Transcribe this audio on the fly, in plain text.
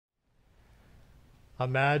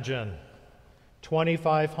Imagine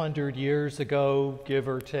 2,500 years ago, give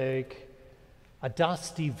or take, a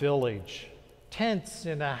dusty village, tents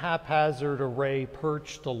in a haphazard array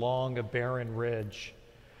perched along a barren ridge.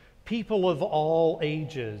 People of all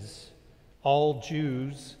ages, all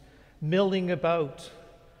Jews, milling about,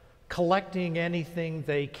 collecting anything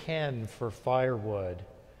they can for firewood.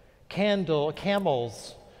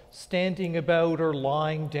 Camels standing about or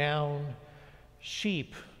lying down,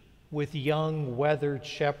 sheep with young weathered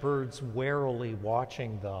shepherds warily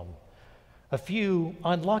watching them. A few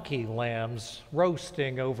unlucky lambs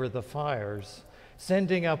roasting over the fires,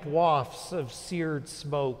 sending up wafts of seared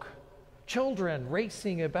smoke. Children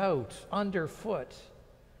racing about underfoot.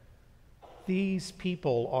 These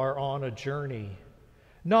people are on a journey,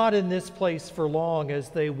 not in this place for long,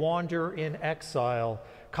 as they wander in exile,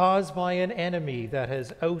 caused by an enemy that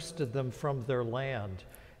has ousted them from their land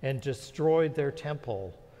and destroyed their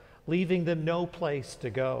temple, leaving them no place to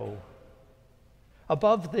go.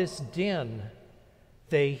 Above this din,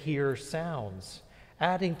 they hear sounds,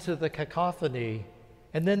 adding to the cacophony,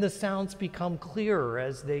 and then the sounds become clearer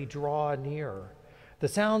as they draw near. The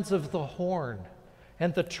sounds of the horn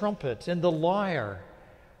and the trumpet and the lyre,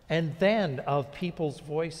 and then of people's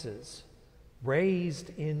voices,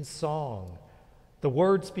 raised in song. The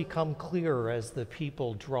words become clearer as the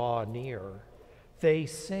people draw near. They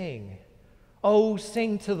sing, "Oh,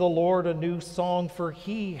 sing to the Lord a new song, for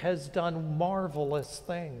he has done marvelous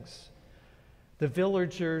things." The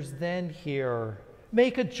villagers then hear,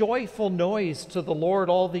 "Make a joyful noise to the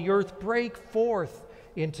Lord, all the earth. Break forth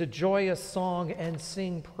into joyous song and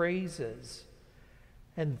sing praises."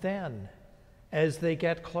 And then, as they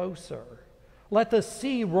get closer, "Let the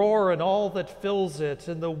sea roar and all that fills it,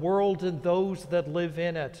 and the world and those that live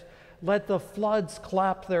in it. Let the floods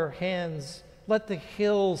clap their hands. Let the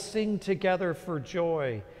hills sing together for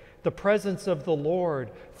joy, the presence of the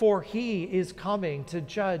Lord, for he is coming to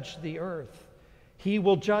judge the earth. He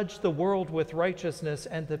will judge the world with righteousness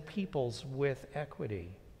and the peoples with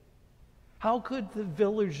equity." How could the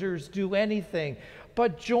villagers do anything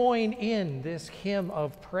but join in this hymn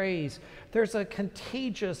of praise? There's a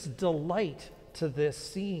contagious delight to this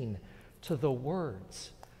scene, to the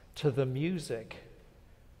words, to the music.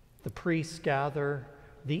 The priests gather,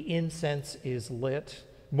 the incense is lit,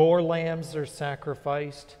 more lambs are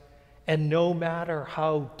sacrificed, and no matter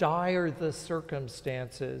how dire the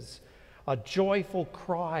circumstances, a joyful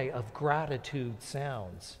cry of gratitude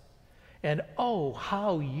sounds. And oh,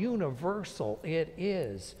 how universal it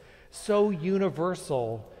is, so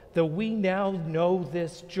universal that we now know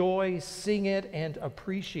this joy, sing it, and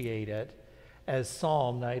appreciate it as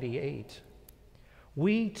Psalm 98.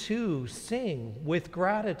 We too sing with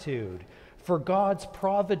gratitude for God's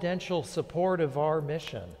providential support of our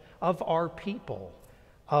mission, of our people,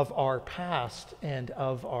 of our past, and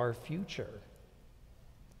of our future.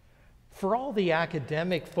 For all the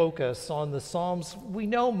academic focus on the Psalms, we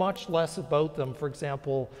know much less about them, for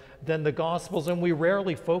example, than the Gospels, and we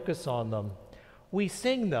rarely focus on them. We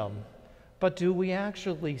sing them, but do we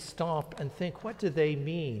actually stop and think, what do they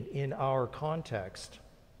mean in our context?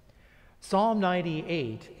 Psalm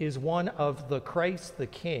 98 is one of the Christ the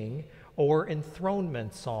King, or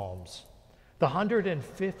enthronement psalms. The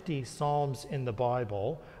 150 psalms in the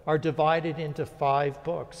Bible are divided into 5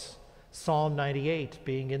 books, Psalm 98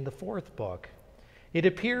 being in the 4th book. It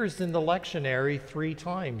appears in the lectionary 3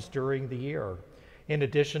 times during the year. In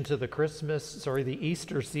addition to the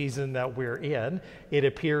Easter season that we're in, it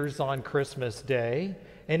appears on Christmas Day,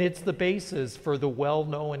 and it's the basis for the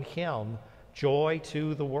well-known hymn, "Joy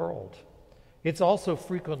to the World." It's also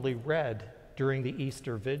frequently read during the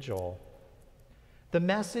Easter Vigil. The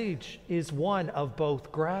message is one of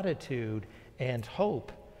both gratitude and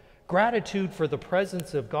hope. Gratitude for the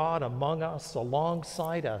presence of God among us,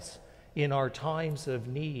 alongside us in our times of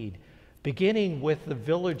need, beginning with the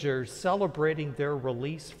villagers celebrating their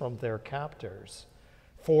release from their captors.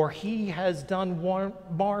 For he has done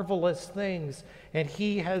marvelous things, and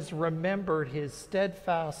he has remembered his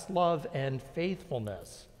steadfast love and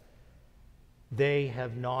faithfulness. They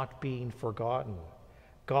have not been forgotten.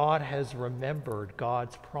 God has remembered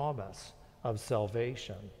God's promise of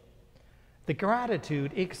salvation. The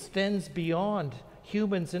gratitude extends beyond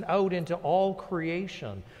humans and out into all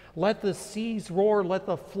creation. Let the seas roar, let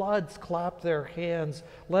the floods clap their hands,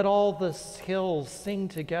 let all the hills sing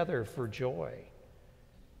together for joy.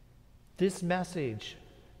 This message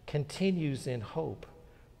continues in hope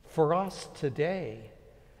for us today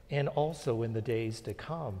and also in the days to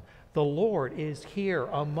come. The Lord is here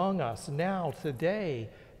among us now, today,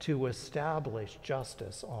 to establish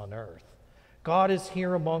justice on earth. God is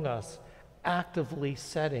here among us, actively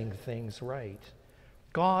setting things right.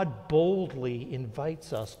 God boldly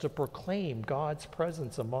invites us to proclaim God's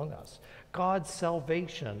presence among us, God's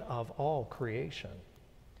salvation of all creation.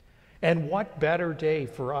 And what better day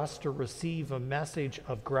for us to receive a message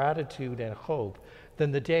of gratitude and hope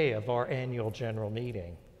than the day of our annual general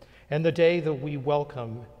meeting, and the day that we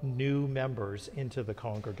welcome new members into the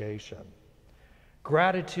congregation.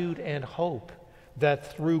 Gratitude and hope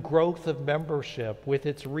that through growth of membership, with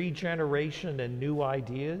its regeneration and new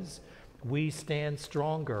ideas, we stand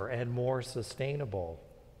stronger and more sustainable.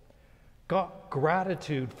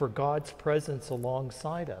 Gratitude for God's presence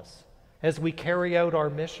alongside us as we carry out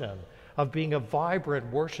our mission of being a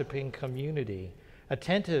vibrant, worshiping community,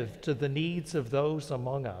 attentive to the needs of those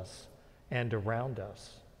among us and around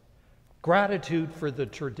us. Gratitude for the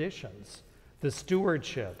traditions, the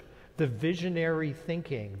stewardship, the visionary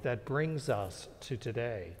thinking that brings us to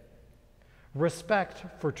today. Respect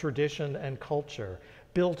for tradition and culture,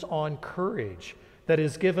 built on courage that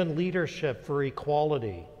has given leadership for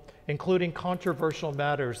equality, including controversial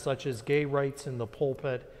matters such as gay rights in the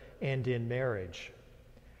pulpit and in marriage.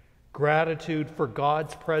 Gratitude for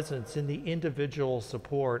God's presence in the individual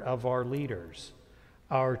support of our leaders,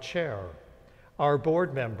 our chair, our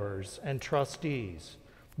board members and trustees,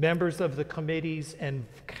 members of the committees, and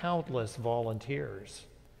countless volunteers.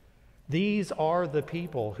 These are the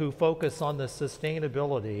people who focus on the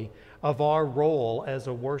sustainability of our role as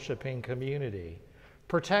a worshiping community,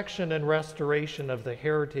 protection and restoration of the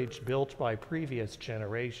heritage built by previous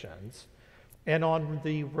generations, and on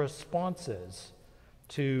the responses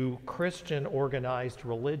to Christian organized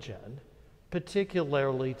religion,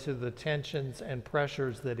 particularly to the tensions and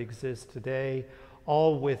pressures that exist today,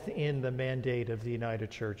 all within the mandate of the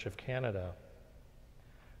United Church of Canada.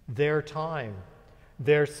 Their time,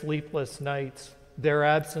 their sleepless nights, their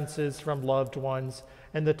absences from loved ones,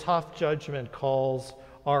 and the tough judgment calls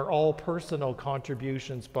are all personal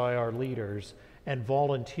contributions by our leaders and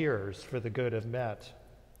volunteers for the good of Met.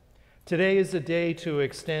 Today is a day to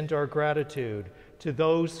extend our gratitude to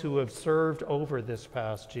those who have served over this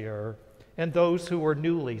past year and those who are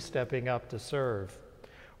newly stepping up to serve.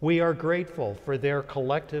 We are grateful for their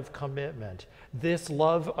collective commitment, this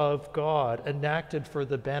love of God enacted for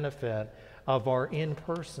the benefit of our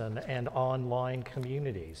in-person and online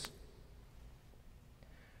communities.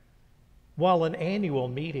 While an annual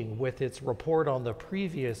meeting with its report on the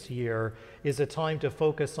previous year is a time to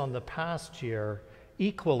focus on the past year,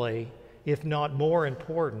 equally, if not more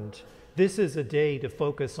important, this is a day to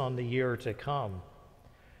focus on the year to come.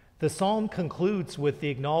 The psalm concludes with the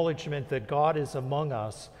acknowledgement that God is among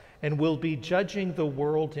us and will be judging the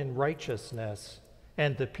world in righteousness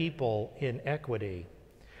and the people in equity.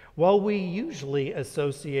 While we usually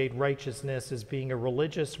associate righteousness as being a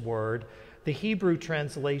religious word, the Hebrew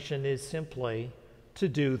translation is simply to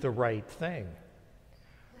do the right thing.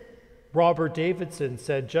 Robert Davidson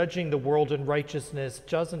said, judging the world in righteousness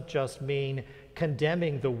doesn't just mean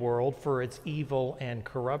condemning the world for its evil and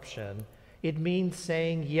corruption. It means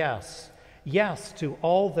saying yes, yes to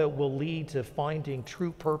all that will lead to finding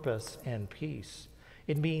true purpose and peace.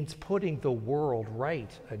 It means putting the world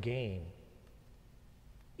right again.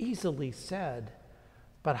 Easily said,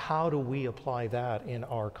 but how do we apply that in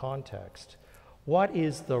our context? What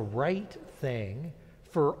is the right thing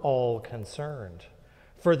for all concerned?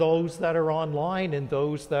 For those that are online and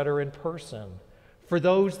those that are in person, for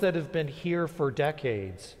those that have been here for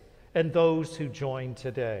decades and those who join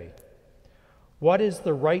today. What is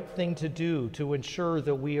the right thing to do to ensure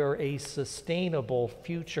that we are a sustainable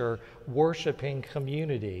future worshiping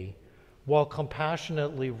community while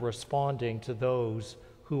compassionately responding to those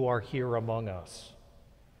who are here among us?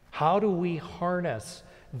 How do we harness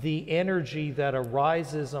the energy that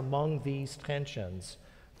arises among these tensions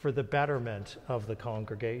for the betterment of the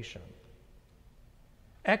congregation?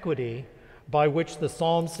 Equity, by which the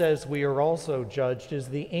psalm says we are also judged, is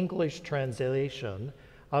the English translation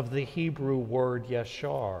of the Hebrew word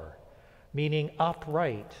yashar, meaning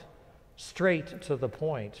upright, straight to the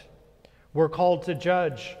point. We're called to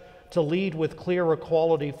judge, to lead with clear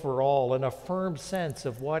equality for all and a firm sense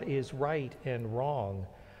of what is right and wrong,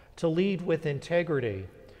 to lead with integrity,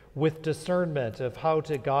 with discernment of how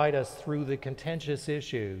to guide us through the contentious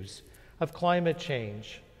issues of climate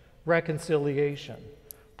change, reconciliation,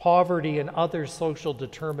 poverty, and other social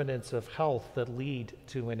determinants of health that lead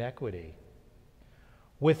to inequity.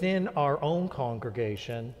 Within our own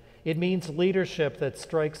congregation, it means leadership that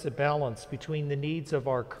strikes a balance between the needs of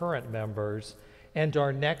our current members and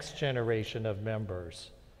our next generation of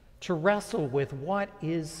members, to wrestle with what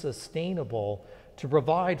is sustainable to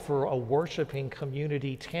provide for a worshiping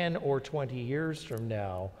community 10 or 20 years from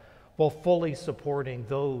now, while fully supporting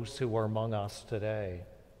those who are among us today.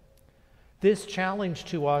 This challenge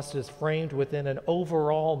to us is framed within an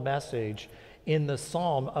overall message in the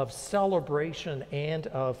psalm of celebration and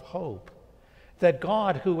of hope, that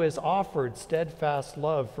God, who has offered steadfast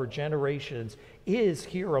love for generations, is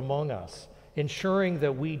here among us, ensuring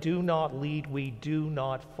that we do not lead, we do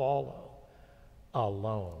not follow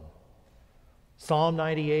alone. Psalm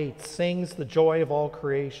 98 sings the joy of all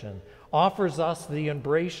creation, offers us the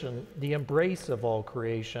embrace of all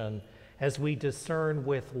creation as we discern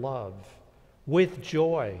with love, with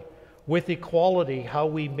joy, with equality, how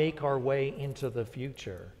we make our way into the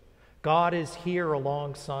future. God is here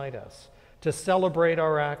alongside us to celebrate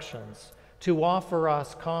our actions, to offer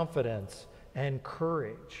us confidence and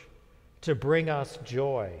courage, to bring us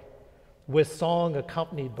joy, with song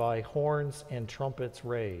accompanied by horns and trumpets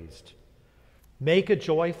raised. Make a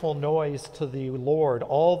joyful noise to the Lord,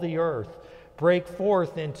 all the earth. Break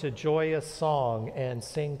forth into joyous song and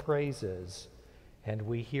sing praises. And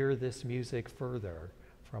we hear this music further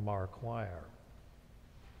from our choir.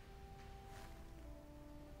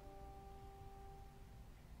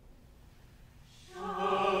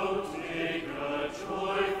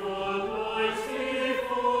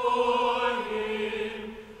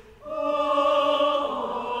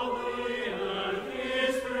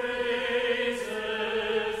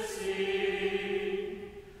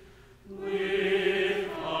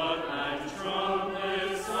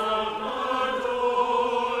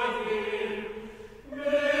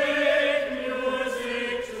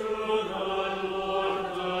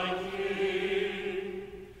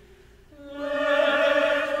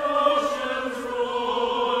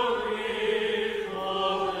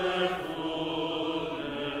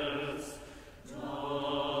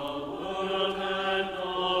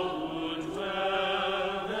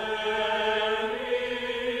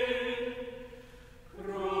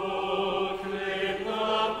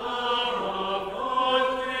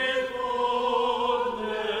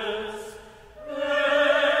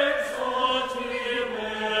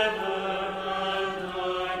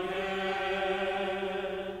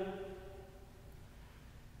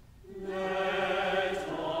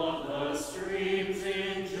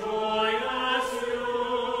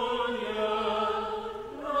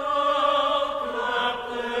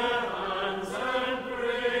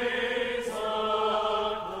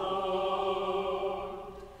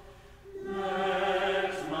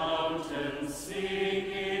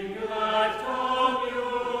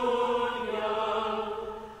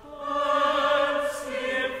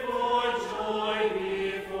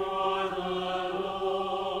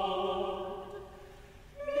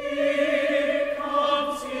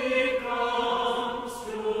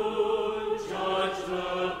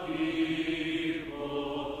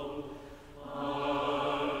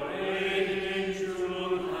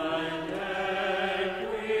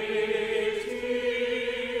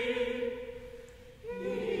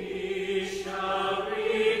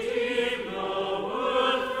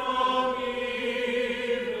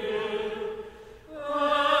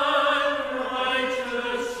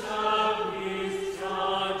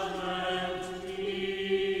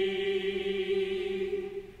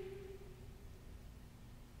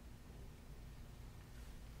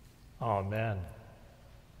 Amen.